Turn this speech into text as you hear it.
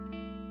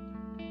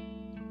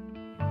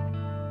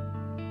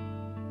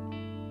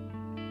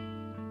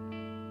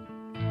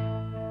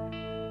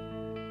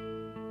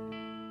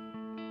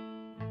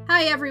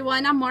Hi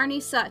everyone, I'm Marnie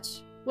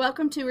Such.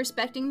 Welcome to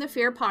Respecting the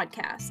Fear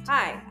podcast.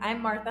 Hi,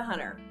 I'm Martha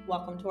Hunter.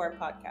 Welcome to our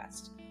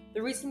podcast.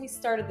 The reason we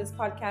started this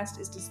podcast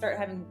is to start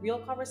having real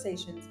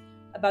conversations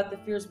about the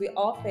fears we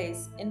all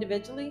face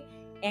individually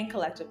and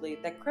collectively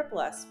that cripple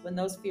us when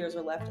those fears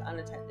are left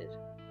unattended.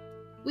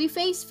 We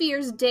face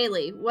fears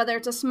daily, whether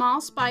it's a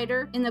small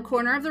spider in the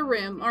corner of the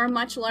room or a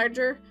much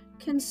larger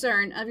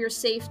concern of your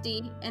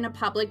safety in a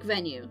public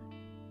venue.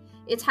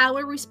 It's how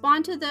we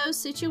respond to those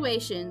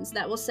situations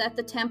that will set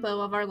the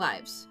tempo of our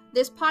lives.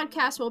 This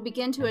podcast will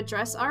begin to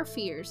address our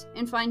fears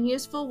and find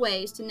useful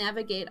ways to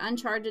navigate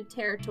uncharted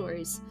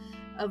territories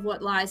of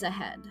what lies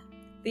ahead.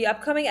 The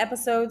upcoming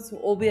episodes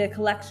will be a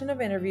collection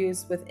of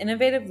interviews with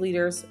innovative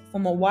leaders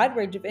from a wide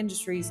range of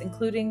industries,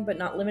 including but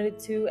not limited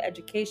to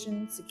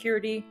education,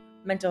 security,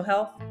 mental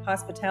health,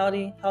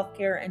 hospitality,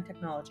 healthcare, and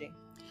technology.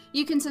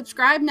 You can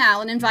subscribe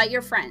now and invite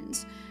your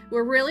friends.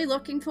 We're really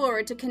looking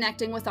forward to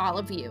connecting with all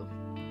of you.